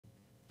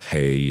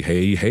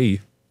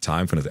Hey.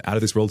 Time for another out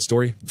of this world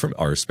story from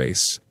our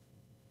space.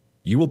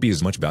 You will be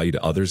as much value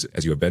to others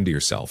as you have been to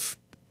yourself.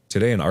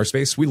 Today in our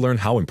space, we learn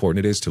how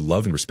important it is to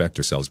love and respect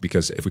ourselves,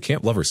 because if we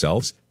can't love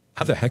ourselves,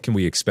 how the heck can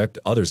we expect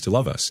others to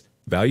love us?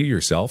 Value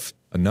yourself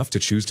enough to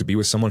choose to be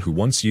with someone who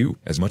wants you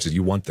as much as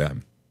you want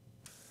them.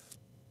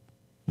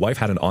 Wife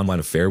had an online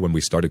affair when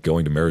we started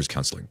going to marriage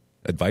counseling.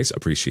 Advice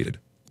appreciated.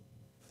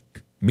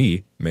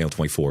 Me, male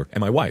 24,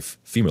 and my wife,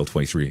 female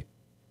 23,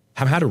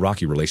 have had a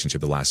rocky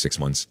relationship the last 6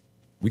 months.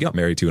 We got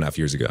married 2.5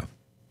 years ago.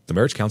 The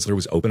marriage counselor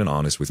was open and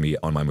honest with me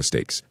on my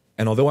mistakes,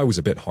 and although I was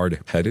a bit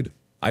hard-headed,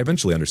 I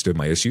eventually understood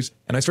my issues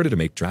and I started to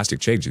make drastic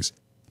changes.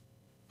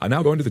 I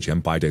now go into the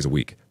gym 5 days a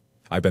week.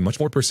 I've been much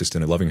more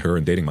persistent in loving her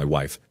and dating my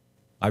wife.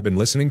 I've been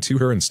listening to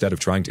her instead of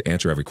trying to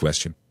answer every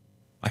question.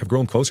 I have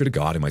grown closer to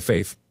God in my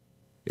faith.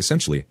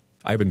 Essentially,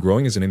 I have been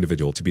growing as an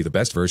individual to be the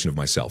best version of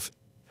myself.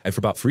 And for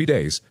about 3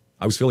 days,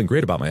 I was feeling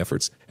great about my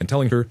efforts and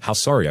telling her how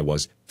sorry I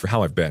was for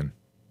how I've been.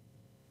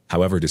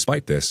 However,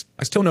 despite this,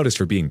 I still noticed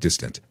her being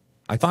distant.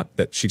 I thought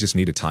that she just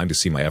needed time to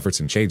see my efforts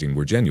in changing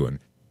were genuine.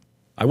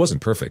 I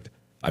wasn't perfect.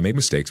 I made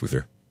mistakes with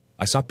her.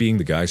 I stopped being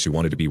the guy she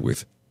wanted to be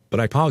with. But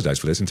I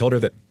apologized for this and told her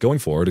that going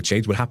forward a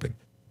change would happen.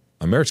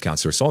 A marriage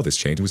counselor saw this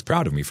change and was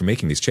proud of me for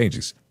making these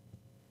changes.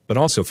 But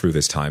also through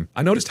this time,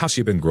 I noticed how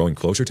she had been growing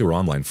closer to her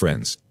online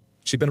friends.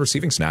 She'd been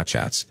receiving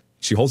Snapchats.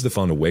 She holds the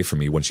phone away from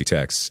me when she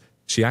texts.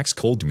 She acts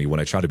cold to me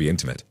when I try to be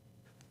intimate.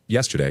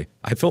 Yesterday,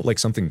 I had felt like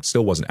something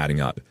still wasn't adding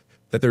up,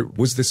 that there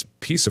was this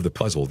piece of the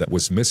puzzle that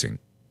was missing.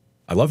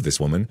 I love this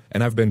woman,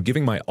 and I've been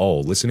giving my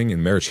all listening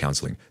in marriage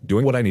counseling,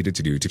 doing what I needed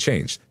to do to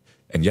change.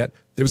 And yet,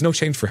 there was no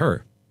change for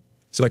her.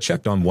 So I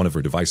checked on one of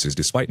her devices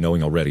despite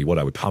knowing already what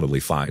I would probably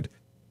find.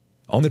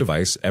 On the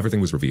device, everything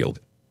was revealed.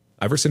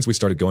 Ever since we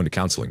started going to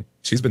counseling,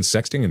 she's been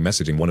sexting and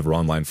messaging one of her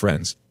online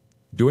friends.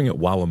 Doing it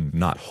while I'm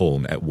not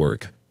home at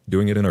work.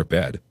 Doing it in our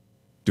bed.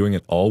 Doing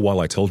it all while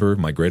I told her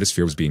my greatest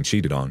fear was being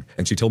cheated on,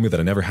 and she told me that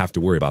I never have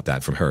to worry about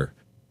that from her.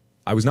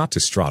 I was not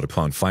distraught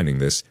upon finding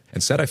this,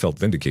 and said I felt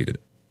vindicated,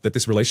 that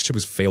this relationship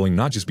was failing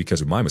not just because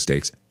of my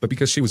mistakes, but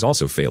because she was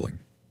also failing.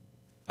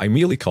 I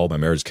immediately called my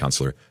marriage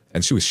counselor,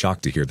 and she was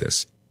shocked to hear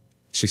this.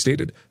 She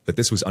stated that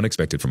this was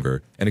unexpected from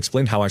her, and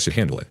explained how I should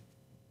handle it.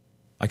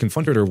 I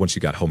confronted her when she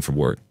got home from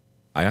work.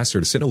 I asked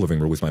her to sit in the living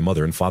room with my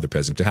mother and father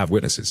present to have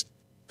witnesses.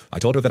 I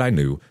told her that I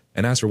knew,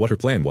 and asked her what her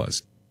plan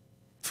was.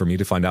 For me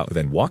to find out,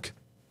 then walk?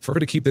 For her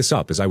to keep this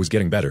up as I was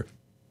getting better.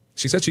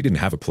 She said she didn't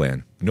have a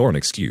plan, nor an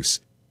excuse.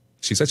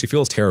 She said she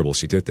feels terrible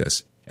she did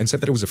this, and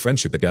said that it was a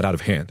friendship that got out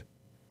of hand.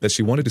 That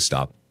she wanted to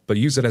stop, but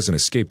used it as an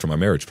escape from our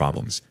marriage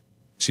problems.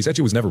 She said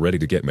she was never ready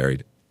to get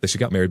married, that she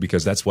got married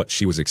because that's what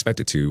she was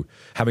expected to,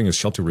 having a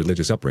sheltered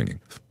religious upbringing.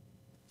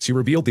 She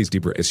revealed these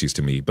deeper issues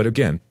to me, but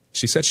again,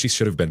 she said she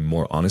should have been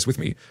more honest with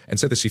me, and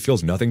said that she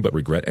feels nothing but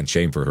regret and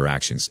shame for her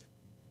actions.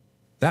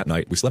 That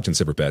night, we slept in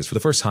separate beds for the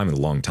first time in a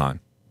long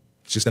time.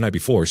 Just the night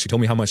before, she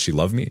told me how much she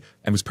loved me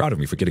and was proud of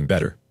me for getting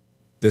better.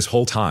 This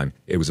whole time,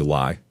 it was a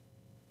lie.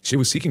 She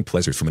was seeking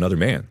pleasures from another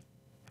man.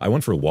 I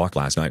went for a walk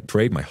last night and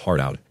prayed my heart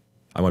out.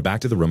 I went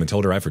back to the room and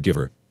told her I forgive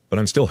her, but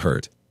I'm still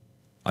hurt.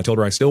 I told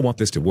her I still want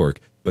this to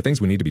work, but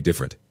things would need to be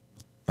different.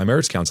 My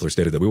marriage counselor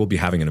stated that we will be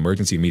having an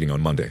emergency meeting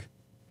on Monday.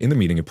 In the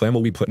meeting, a plan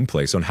will be put in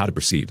place on how to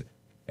proceed.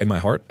 In my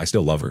heart, I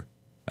still love her,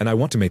 and I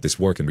want to make this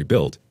work and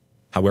rebuild.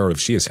 However, if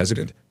she is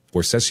hesitant,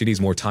 or says she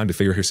needs more time to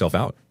figure herself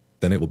out,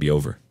 then it will be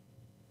over.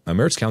 My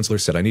marriage counselor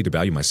said I need to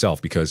value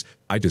myself because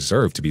I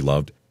deserve to be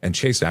loved and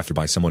chased after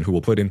by someone who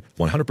will put in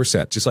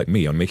 100% just like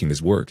me on making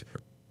this work.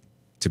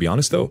 To be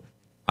honest though,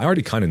 I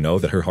already kind of know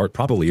that her heart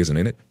probably isn't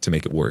in it to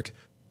make it work.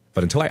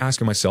 But until I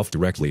ask her myself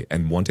directly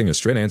and wanting a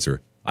straight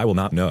answer, I will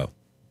not know.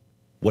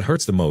 What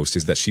hurts the most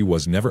is that she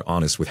was never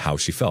honest with how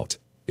she felt.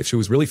 If she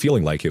was really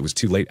feeling like it was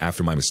too late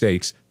after my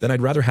mistakes, then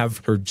I'd rather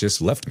have her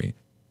just left me.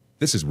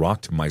 This has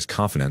rocked my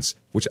confidence,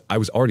 which I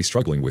was already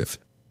struggling with.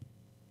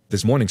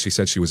 This morning she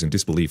said she was in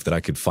disbelief that I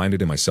could find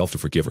it in myself to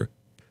forgive her.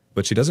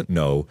 But she doesn't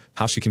know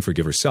how she can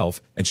forgive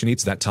herself, and she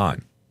needs that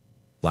time.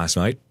 Last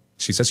night,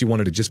 she says she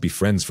wanted to just be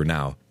friends for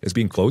now, as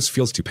being close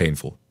feels too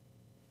painful.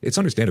 It's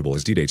understandable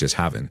as D-Day just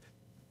having.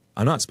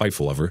 I'm not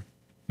spiteful of her.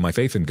 My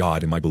faith in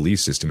God and my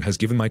belief system has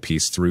given my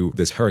peace through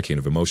this hurricane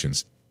of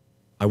emotions.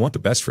 I want the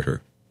best for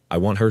her. I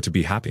want her to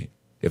be happy.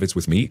 If it's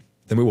with me,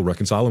 then we will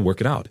reconcile and work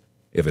it out.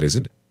 If it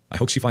isn't, I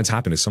hope she finds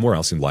happiness somewhere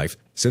else in life,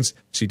 since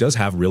she does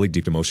have really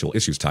deep emotional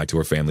issues tied to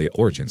her family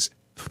origins.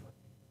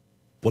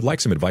 Would like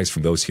some advice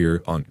from those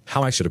here on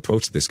how I should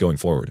approach this going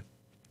forward,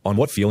 on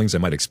what feelings I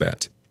might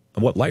expect,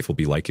 and what life will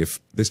be like if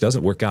this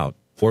doesn't work out,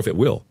 or if it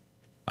will.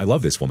 I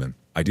love this woman,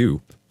 I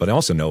do, but I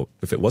also know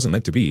if it wasn't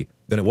meant to be,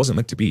 then it wasn't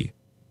meant to be.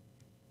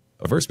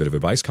 A first bit of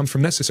advice comes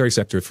from Necessary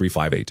Sector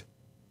 358.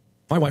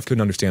 My wife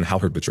couldn't understand how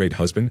her betrayed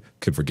husband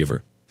could forgive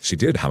her. She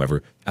did,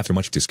 however, after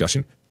much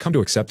discussion, come to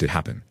accept it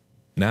happen.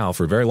 Now,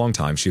 for a very long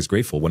time, she is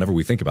grateful whenever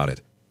we think about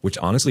it, which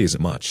honestly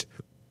isn't much.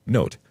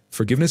 Note,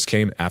 forgiveness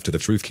came after the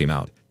truth came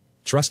out.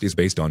 Trust is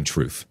based on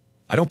truth.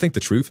 I don't think the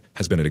truth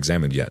has been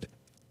examined yet.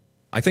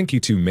 I think you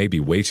two may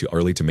be way too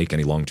early to make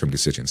any long-term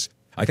decisions.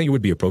 I think it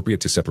would be appropriate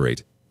to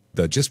separate.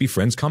 The just be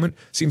friends comment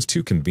seems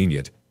too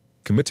convenient.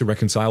 Commit to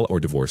reconcile or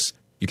divorce.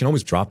 You can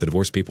always drop the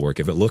divorce paperwork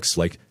if it looks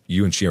like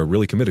you and she are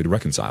really committed to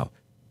reconcile.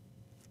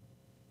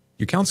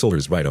 Your counselor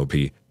is right, OP.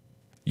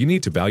 You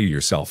need to value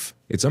yourself.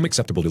 It's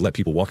unacceptable to let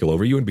people walk all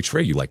over you and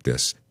betray you like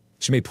this.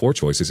 She made poor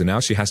choices and now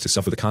she has to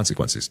suffer the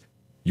consequences.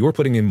 You're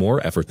putting in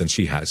more effort than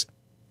she has.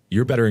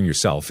 You're bettering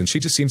yourself and she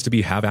just seems to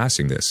be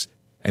half-assing this.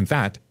 In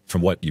fact,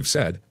 from what you've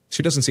said,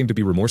 she doesn't seem to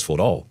be remorseful at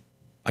all.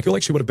 I feel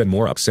like she would have been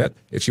more upset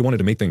if she wanted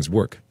to make things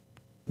work.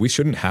 We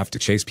shouldn't have to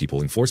chase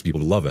people and force people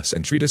to love us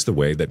and treat us the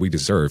way that we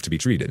deserve to be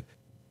treated.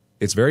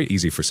 It's very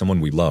easy for someone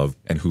we love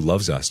and who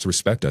loves us to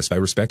respect us by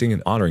respecting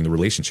and honoring the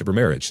relationship or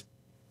marriage.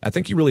 I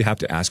think you really have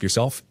to ask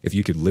yourself if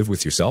you could live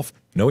with yourself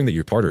knowing that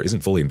your partner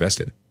isn't fully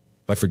invested.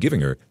 By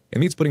forgiving her, it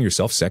means putting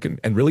yourself second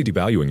and really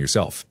devaluing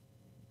yourself.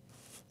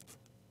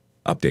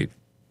 Update.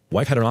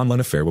 Wife had an online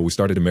affair while we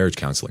started a marriage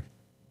counseling.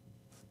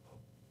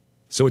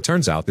 So it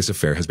turns out this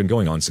affair has been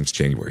going on since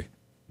January.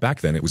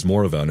 Back then it was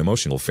more of an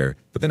emotional affair,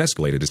 but then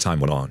escalated as time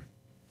went on.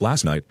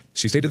 Last night,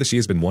 she stated that she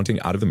has been wanting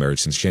out of the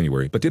marriage since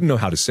January, but didn't know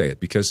how to say it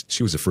because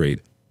she was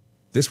afraid.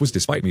 This was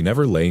despite me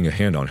never laying a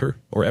hand on her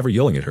or ever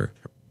yelling at her.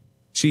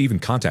 She even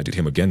contacted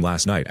him again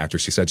last night after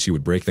she said she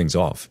would break things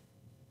off.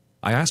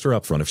 I asked her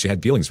up front if she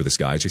had feelings for this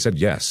guy and she said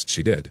yes,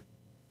 she did.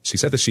 She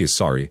said that she is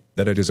sorry,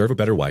 that I deserve a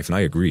better wife, and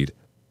I agreed.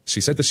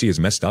 She said that she is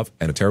messed up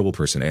and a terrible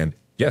person, and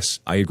yes,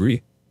 I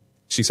agree.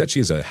 She said she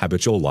is a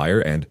habitual liar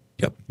and,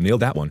 yep, nailed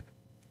that one.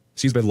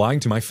 She's been lying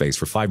to my face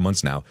for 5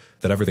 months now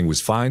that everything was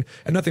fine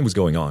and nothing was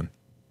going on.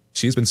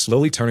 She has been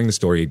slowly turning the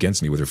story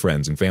against me with her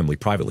friends and family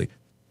privately,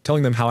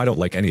 telling them how I don't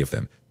like any of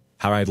them,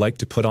 how I'd like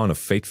to put on a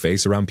fake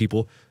face around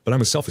people, but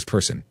I'm a selfish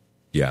person.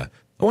 Yeah,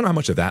 I wonder how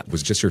much of that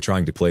was just her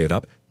trying to play it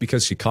up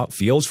because she caught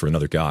feels for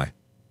another guy.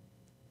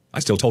 I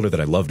still told her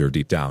that I loved her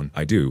deep down,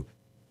 I do.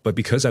 But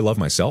because I love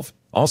myself,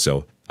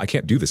 also, I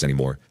can't do this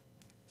anymore.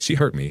 She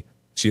hurt me.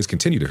 She has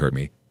continued to hurt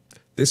me.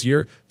 This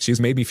year, she has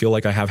made me feel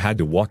like I have had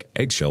to walk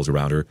eggshells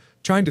around her,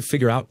 trying to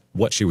figure out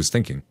what she was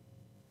thinking.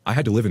 I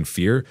had to live in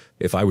fear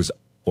if I was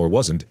or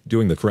wasn't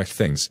doing the correct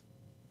things.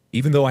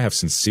 Even though I have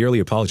sincerely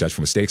apologized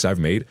for mistakes I've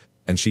made,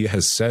 and she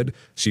has said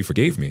she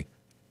forgave me,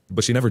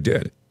 but she never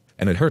did.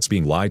 And it hurts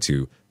being lied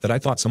to that I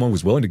thought someone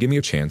was willing to give me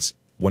a chance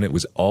when it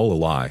was all a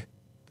lie.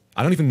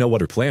 I don't even know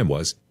what her plan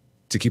was,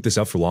 to keep this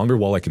up for longer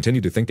while I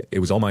continued to think it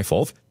was all my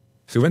fault,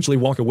 to eventually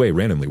walk away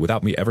randomly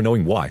without me ever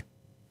knowing why.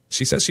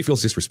 She says she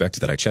feels disrespected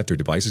that I checked her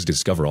devices to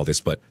discover all this,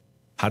 but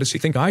how does she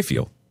think I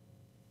feel?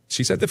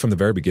 She said that from the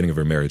very beginning of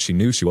her marriage she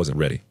knew she wasn't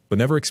ready, but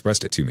never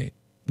expressed it to me,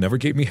 never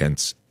gave me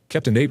hints,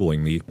 kept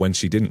enabling me when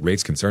she didn't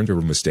raise concerns over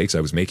mistakes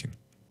I was making,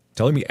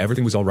 telling me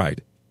everything was all right,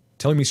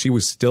 telling me she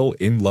was still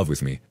in love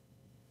with me.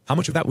 How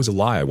much of that was a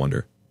lie, I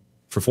wonder?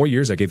 For 4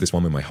 years I gave this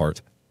woman my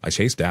heart. I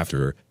chased after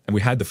her, and we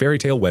had the fairy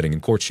tale wedding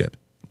and courtship.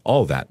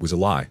 All of that was a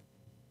lie.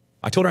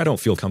 I told her I don't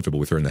feel comfortable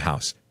with her in the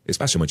house,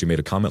 especially when she made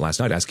a comment last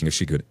night asking if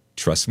she could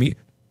trust me.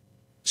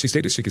 She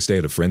stated she could stay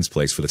at a friend's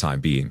place for the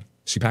time being.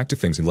 She packed her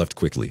things and left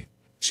quickly.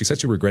 She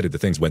said she regretted that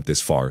things went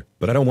this far,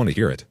 but I don't want to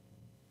hear it.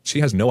 She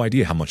has no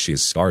idea how much she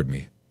has scarred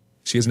me.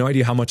 She has no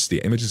idea how much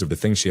the images of the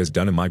things she has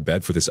done in my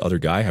bed for this other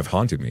guy have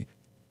haunted me.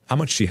 How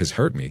much she has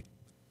hurt me.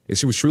 If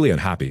she was truly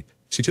unhappy,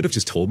 she should have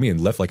just told me and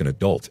left like an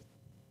adult.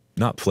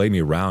 Not play me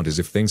around as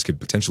if things could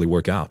potentially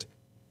work out.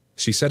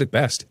 She said it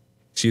best.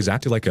 She has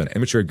acted like an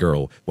immature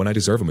girl when I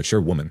deserve a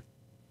mature woman.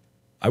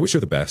 I wish her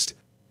the best.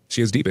 She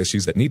has deep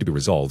issues that need to be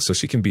resolved so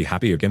she can be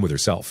happy again with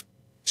herself.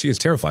 She is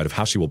terrified of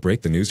how she will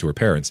break the news to her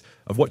parents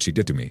of what she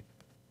did to me.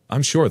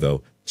 I'm sure,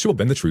 though, she will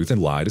bend the truth and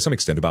lie to some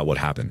extent about what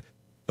happened.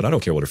 But I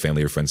don't care what her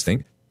family or friends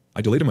think.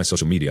 I deleted my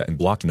social media and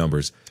blocked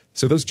numbers,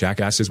 so those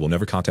jackasses will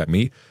never contact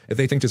me if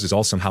they think this is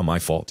all somehow my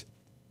fault.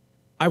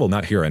 I will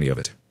not hear any of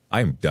it.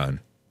 I am done.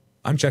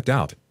 I'm checked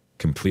out.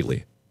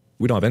 Completely.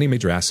 We don't have any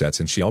major assets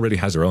and she already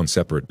has her own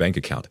separate bank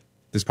account.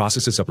 This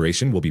process of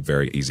separation will be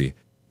very easy.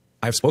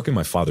 I have spoken to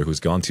my father who's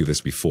gone through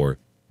this before,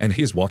 and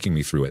he is walking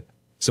me through it.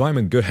 So I'm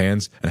in good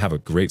hands and have a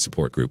great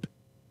support group.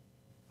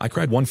 I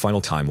cried one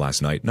final time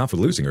last night, not for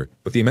losing her,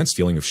 but the immense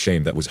feeling of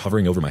shame that was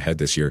hovering over my head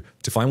this year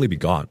to finally be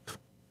gone.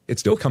 It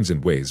still comes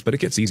in waves, but it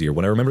gets easier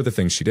when I remember the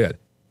things she did.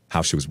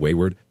 How she was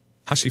wayward,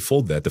 how she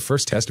folded at the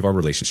first test of our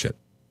relationship.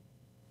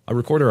 I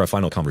recorded our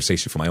final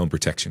conversation for my own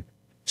protection.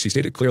 She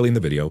stated clearly in the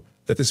video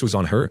that this was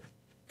on her,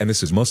 and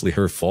this is mostly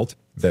her fault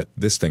that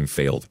this thing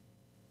failed.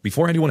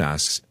 Before anyone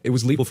asks, it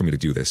was legal for me to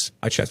do this.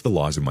 I checked the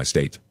laws of my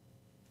state.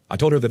 I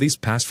told her that these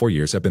past 4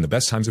 years have been the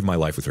best times of my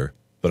life with her,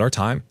 but our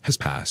time has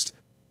passed.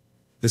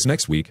 This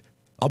next week,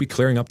 I'll be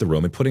clearing up the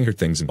room and putting her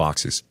things in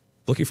boxes.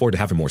 Looking forward to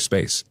having more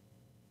space.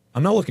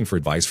 I'm not looking for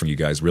advice from you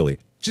guys really,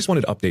 just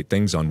wanted to update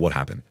things on what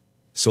happened.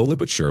 Slowly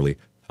but surely,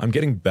 I'm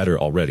getting better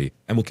already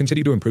and will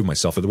continue to improve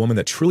myself for the woman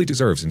that truly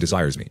deserves and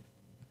desires me.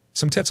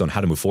 Some tips on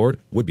how to move forward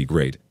would be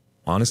great.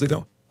 Honestly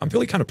though, I'm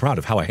really kind of proud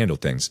of how I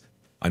handled things.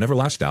 I never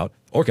lashed out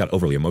or got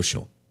overly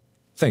emotional.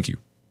 Thank you.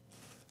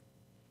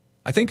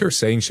 I think her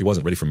saying she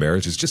wasn't ready for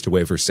marriage is just a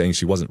way of her saying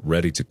she wasn't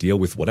ready to deal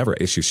with whatever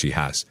issues she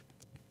has.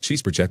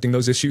 She's projecting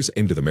those issues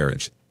into the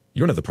marriage.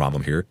 You're not the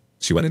problem here.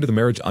 She went into the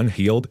marriage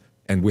unhealed,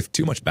 and with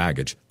too much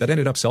baggage that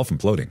ended up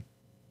self-imploding.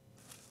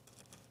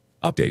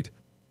 Update.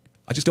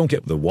 I just don't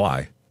get the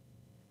why.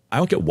 I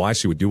don't get why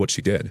she would do what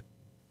she did.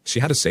 She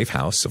had a safe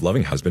house, a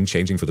loving husband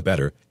changing for the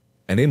better,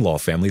 an in-law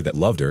family that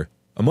loved her,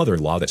 a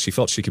mother-in-law that she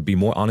felt she could be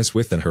more honest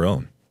with than her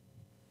own.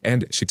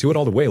 And she threw it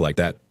all away like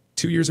that,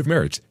 2 years of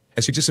marriage,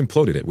 and she just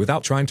imploded it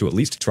without trying to at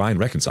least try and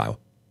reconcile.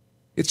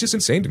 It's just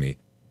insane to me.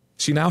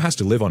 She now has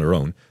to live on her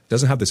own,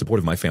 doesn't have the support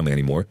of my family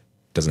anymore,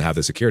 doesn't have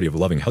the security of a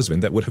loving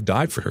husband that would have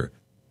died for her.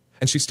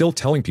 And she's still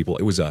telling people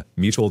it was a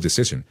mutual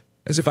decision,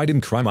 as if I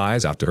didn't cry my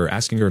eyes after her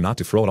asking her not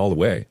to throw it all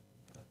away.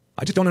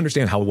 I just don't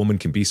understand how a woman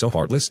can be so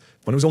heartless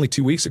when it was only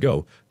 2 weeks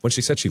ago when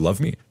she said she loved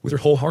me with her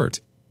whole heart.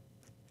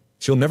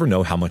 She'll never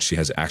know how much she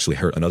has actually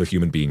hurt another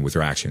human being with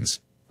her actions.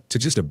 To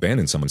just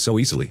abandon someone so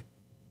easily.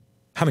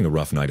 Having a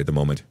rough night at the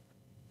moment.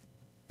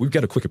 We've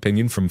got a quick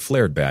opinion from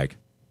Flared Bag.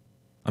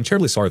 I'm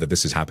terribly sorry that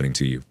this is happening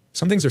to you.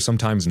 Some things are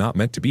sometimes not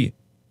meant to be.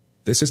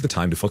 This is the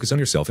time to focus on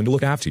yourself and to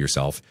look after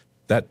yourself.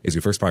 That is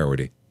your first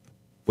priority.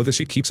 Whether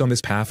she keeps on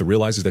this path or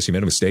realizes that she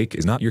made a mistake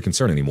is not your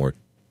concern anymore.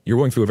 You're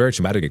going through a very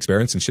traumatic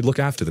experience and should look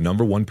after the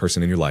number one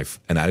person in your life,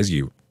 and that is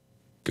you.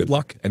 Good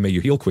luck, and may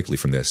you heal quickly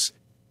from this.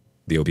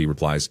 The OP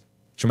replies,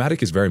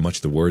 traumatic is very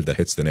much the word that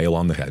hits the nail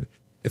on the head.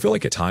 I feel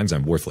like at times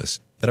I'm worthless,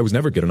 that I was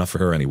never good enough for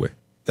her anyway,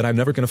 that I'm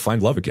never going to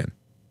find love again.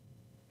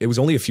 It was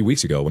only a few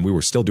weeks ago when we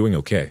were still doing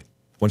okay,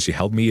 when she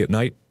held me at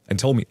night and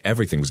told me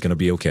everything was going to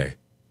be okay.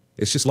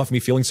 It's just left me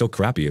feeling so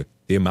crappy,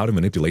 the amount of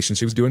manipulation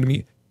she was doing to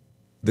me.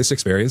 This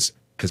experience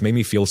has made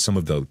me feel some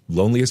of the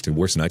loneliest and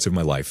worst nights of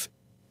my life.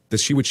 That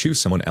she would choose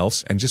someone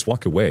else and just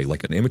walk away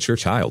like an immature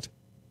child.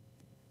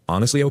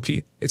 Honestly, OP,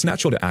 it's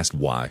natural to ask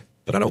why,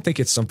 but I don't think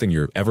it's something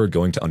you're ever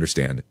going to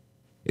understand.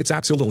 It's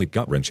absolutely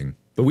gut-wrenching,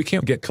 but we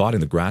can't get caught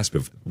in the grasp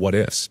of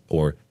what-ifs,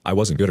 or I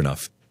wasn't good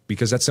enough,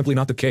 because that's simply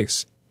not the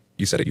case.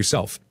 You said it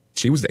yourself.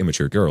 She was the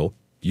immature girl.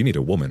 You need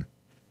a woman.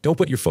 Don't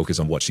put your focus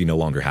on what she no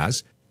longer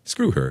has.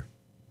 Screw her.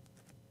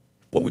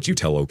 What would you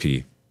tell OP?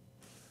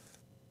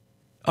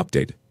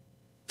 Update.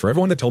 For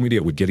everyone that told me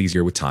it would get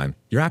easier with time,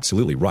 you're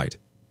absolutely right.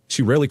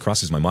 She rarely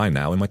crosses my mind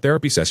now, and my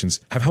therapy sessions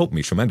have helped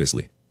me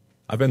tremendously.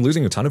 I've been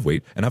losing a ton of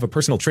weight and have a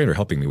personal trainer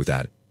helping me with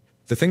that.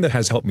 The thing that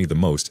has helped me the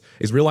most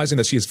is realizing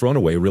that she has thrown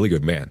away a really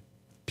good man.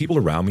 People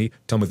around me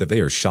tell me that they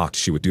are shocked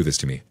she would do this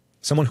to me.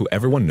 Someone who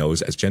everyone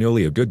knows as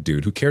genuinely a good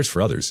dude who cares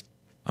for others.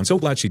 I'm so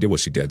glad she did what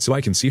she did so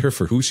I can see her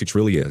for who she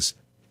truly is.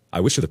 I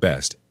wish her the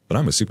best, but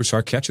I'm a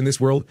superstar catch in this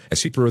world as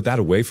she threw that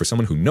away for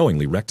someone who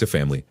knowingly wrecked a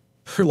family.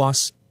 Her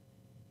loss.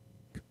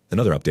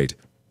 Another update.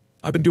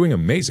 I've been doing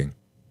amazing.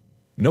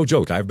 No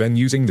joke, I've been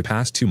using the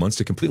past 2 months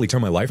to completely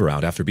turn my life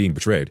around after being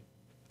betrayed.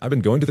 I've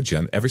been going to the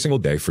gym every single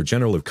day for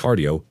general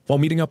cardio while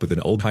meeting up with an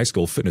old high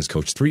school fitness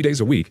coach 3 days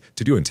a week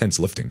to do intense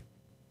lifting.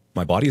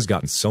 My body has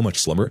gotten so much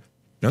slimmer,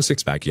 no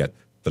six-pack yet,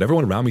 but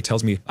everyone around me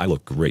tells me I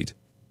look great.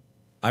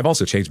 I've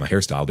also changed my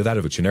hairstyle to that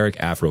of a generic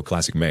Afro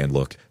classic man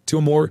look to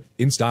a more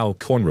in-style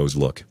cornrows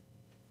look.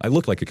 I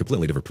look like a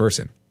completely different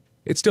person.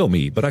 It's still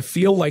me, but I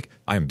feel like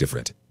I am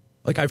different.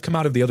 Like I've come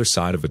out of the other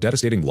side of a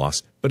devastating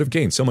loss, but have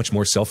gained so much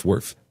more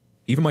self-worth.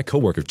 Even my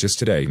coworker just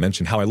today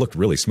mentioned how I looked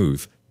really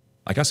smooth.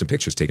 I got some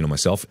pictures taken of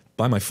myself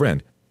by my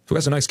friend, who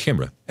has a nice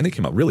camera, and they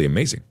came out really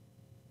amazing.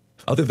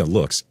 Other than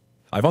looks,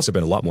 I've also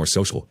been a lot more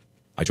social.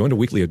 I joined a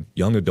weekly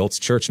young adults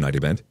church night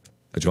event.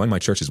 I joined my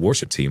church's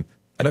worship team,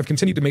 and I've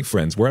continued to make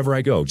friends wherever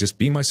I go, just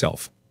being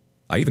myself.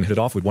 I even hit it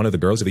off with one of the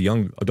girls at the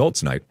young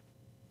adults night.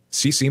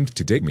 She seemed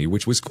to dig me,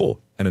 which was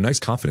cool, and a nice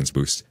confidence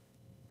boost.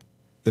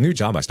 The new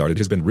job I started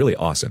has been really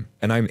awesome,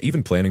 and I'm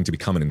even planning to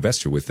become an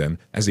investor with them,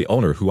 as the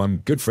owner, who I'm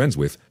good friends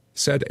with,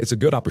 said it's a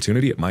good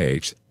opportunity at my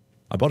age.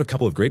 I bought a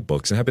couple of great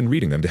books and have been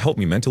reading them to help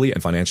me mentally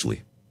and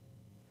financially.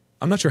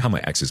 I'm not sure how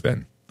my ex has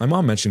been. My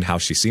mom mentioned how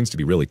she seems to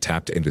be really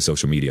tapped into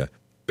social media,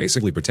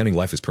 basically pretending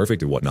life is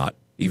perfect and whatnot,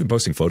 even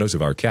posting photos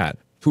of our cat,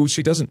 who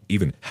she doesn't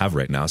even have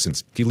right now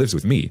since he lives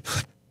with me.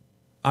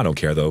 I don't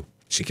care though.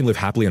 She can live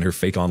happily in her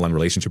fake online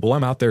relationship while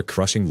I'm out there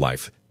crushing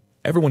life.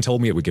 Everyone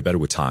told me it would get better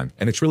with time,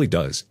 and it really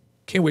does.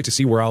 Can't wait to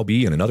see where I'll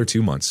be in another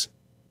 2 months.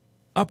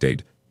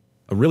 Update.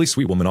 A really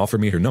sweet woman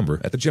offered me her number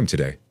at the gym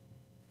today.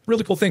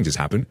 Really cool thing just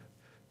happened.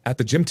 At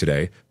the gym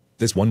today,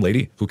 this one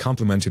lady who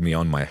complimented me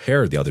on my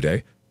hair the other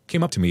day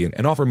came up to me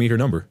and offered me her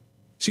number.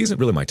 She isn't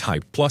really my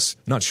type, plus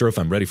not sure if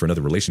I'm ready for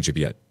another relationship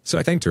yet. So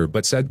I thanked her,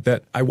 but said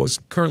that I was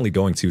currently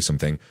going through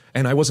something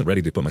and I wasn't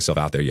ready to put myself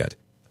out there yet.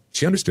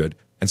 She understood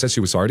and said she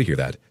was sorry to hear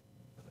that.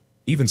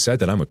 Even said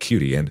that I'm a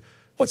cutie and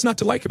what's not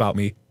to like about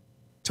me.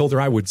 Told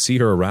her I would see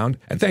her around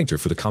and thanked her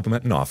for the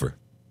compliment and offer.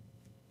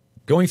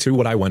 Going through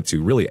what I went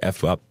to really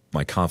effed up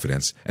my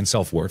confidence and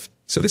self-worth,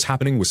 so this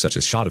happening was such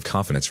a shot of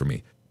confidence for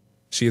me.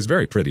 She is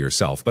very pretty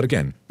herself, but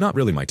again, not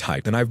really my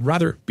type, and I'd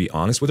rather be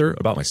honest with her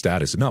about my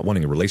status of not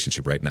wanting a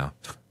relationship right now.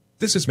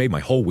 This has made my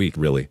whole week,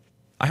 really.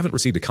 I haven't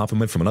received a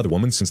compliment from another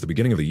woman since the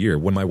beginning of the year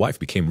when my wife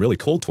became really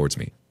cold towards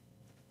me.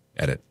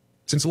 Edit.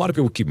 Since a lot of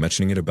people keep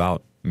mentioning it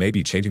about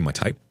maybe changing my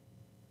type,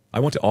 I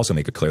want to also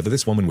make it clear that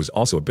this woman was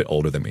also a bit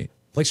older than me.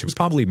 Like she was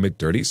probably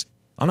mid-30s.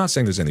 I'm not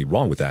saying there's anything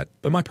wrong with that,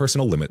 but my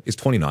personal limit is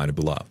 29 and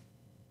below.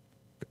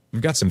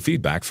 We've got some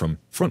feedback from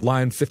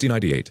Frontline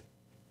 5098.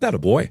 That a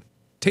boy.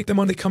 Take them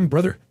on they come,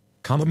 brother.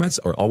 Compliments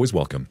are always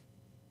welcome.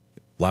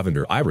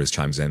 Lavender Iris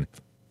chimes in.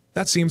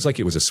 That seems like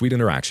it was a sweet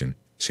interaction.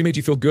 She made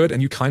you feel good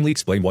and you kindly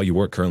explained why you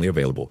weren't currently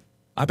available.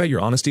 I bet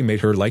your honesty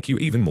made her like you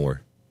even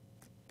more.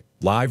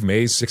 Live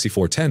Maze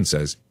 6410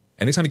 says,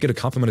 anytime you get a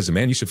compliment as a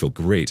man, you should feel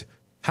great.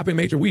 Happy to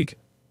make your week.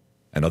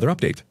 Another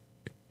update.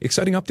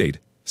 Exciting update.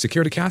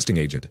 Secured a casting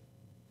agent.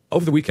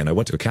 Over the weekend, I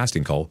went to a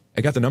casting call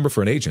and got the number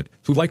for an agent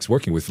who likes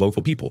working with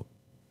local people.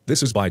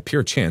 This was by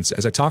pure chance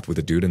as I talked with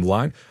a dude in the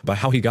line about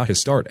how he got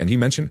his start, and he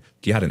mentioned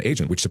he had an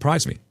agent, which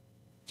surprised me.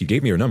 He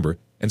gave me her number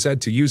and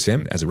said to use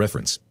him as a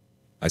reference.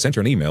 I sent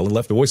her an email and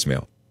left a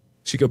voicemail.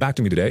 She got back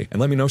to me today and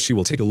let me know she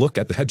will take a look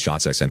at the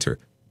headshots I sent her.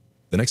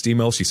 The next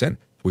email she sent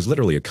was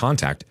literally a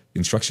contact,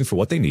 instruction for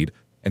what they need,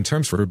 and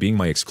terms for her being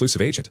my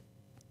exclusive agent.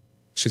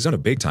 She's not a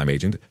big-time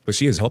agent, but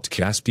she has helped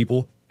cast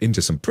people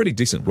into some pretty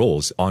decent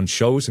roles on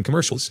shows and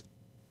commercials.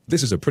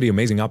 This is a pretty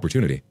amazing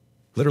opportunity.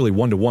 Literally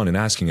one-to-one and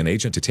asking an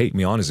agent to take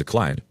me on as a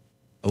client.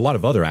 A lot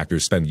of other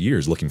actors spend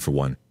years looking for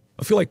one.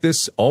 I feel like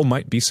this all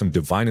might be some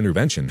divine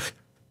intervention.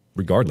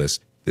 Regardless,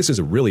 this is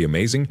really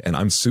amazing, and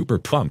I'm super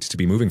pumped to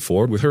be moving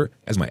forward with her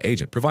as my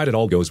agent, provided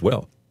all goes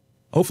well.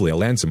 Hopefully I'll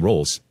land some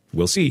roles.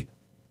 We'll see.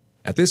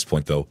 At this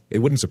point, though, it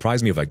wouldn't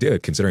surprise me if I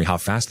did, considering how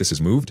fast this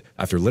has moved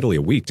after literally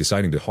a week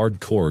deciding to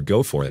hardcore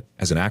go for it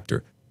as an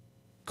actor.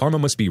 Karma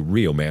must be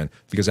real, man,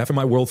 because after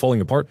my world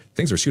falling apart,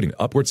 things are shooting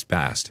upwards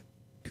fast.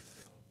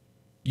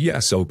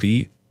 Yes, OP.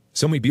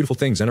 So many beautiful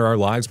things enter our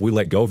lives, we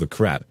let go of the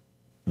crap.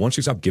 Once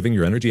you stop giving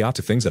your energy out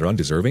to things that are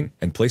undeserving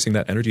and placing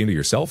that energy into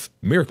yourself,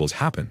 miracles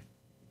happen.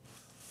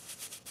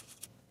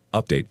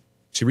 Update.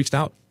 She reached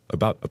out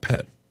about a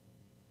pet.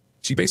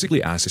 She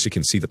basically asked if she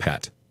can see the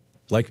pet,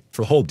 like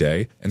for a whole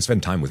day, and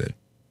spend time with it.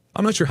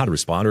 I'm not sure how to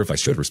respond or if I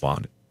should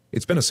respond.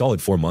 It's been a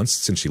solid 4 months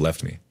since she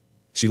left me.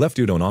 She left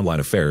due to an online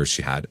affair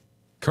she had.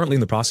 Currently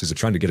in the process of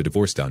trying to get a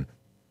divorce done.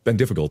 Been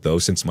difficult though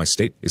since my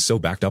state is so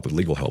backed up with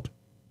legal help.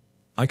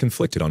 I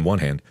conflicted on one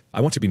hand.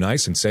 I want to be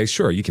nice and say,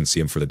 sure, you can see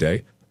him for the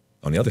day.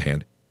 On the other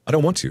hand, I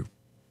don't want to.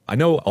 I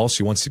know all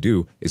she wants to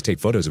do is take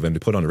photos of him to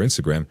put on her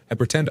Instagram and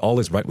pretend all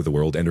is right with the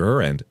world and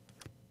her end.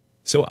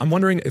 So I'm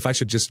wondering if I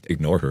should just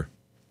ignore her.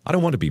 I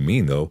don't want to be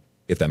mean though,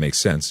 if that makes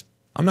sense.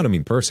 I'm not a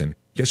mean person,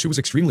 yet she was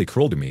extremely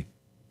cruel to me.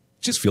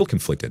 Just feel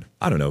conflicted.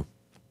 I don't know.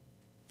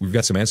 We've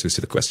got some answers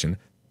to the question.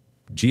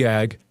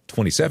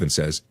 GAG27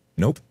 says,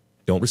 nope,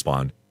 don't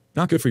respond.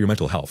 Not good for your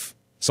mental health.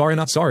 Sorry,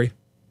 not sorry.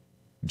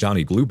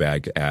 Johnny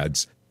Gluebag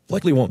adds,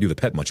 likely won't do the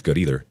pet much good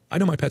either. I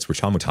know my pets were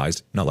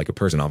traumatized, not like a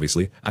person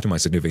obviously, after my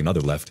significant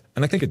other left,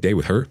 and I think a day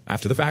with her,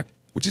 after the fact,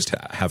 would just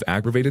have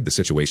aggravated the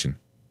situation.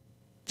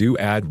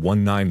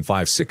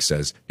 DoAd1956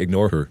 says,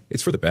 ignore her,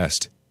 it's for the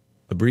best.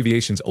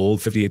 Abbreviations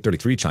Old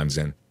 5833 chimes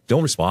in,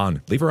 don't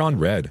respond, leave her on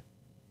red.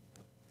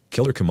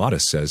 Killer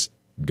Kamadas says,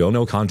 go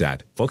no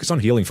contact, focus on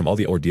healing from all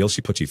the ordeals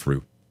she put you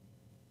through.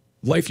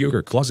 Life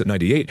Yogurt Closet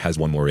 98 has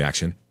one more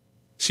reaction.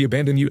 She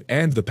abandoned you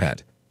and the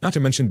pet. Not to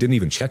mention didn't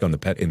even check on the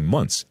pet in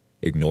months.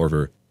 Ignore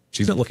her.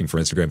 She's not looking for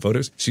Instagram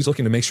photos. She's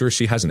looking to make sure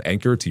she has an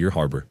anchor to your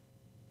harbor.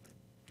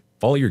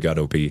 Follow your gut,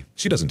 OP.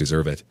 She doesn't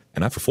deserve it.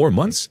 And after 4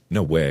 months?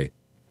 No way.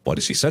 Why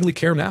does she suddenly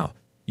care now?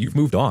 You've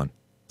moved on.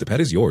 The pet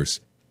is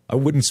yours. I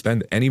wouldn't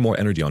spend any more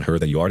energy on her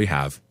than you already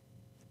have.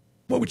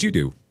 What would you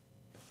do?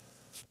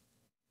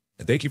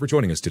 And thank you for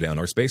joining us today on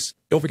Our Space.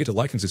 Don't forget to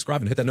like and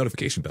subscribe and hit that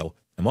notification bell.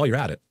 And while you're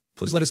at it,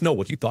 please let us know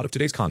what you thought of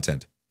today's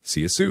content.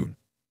 See you soon.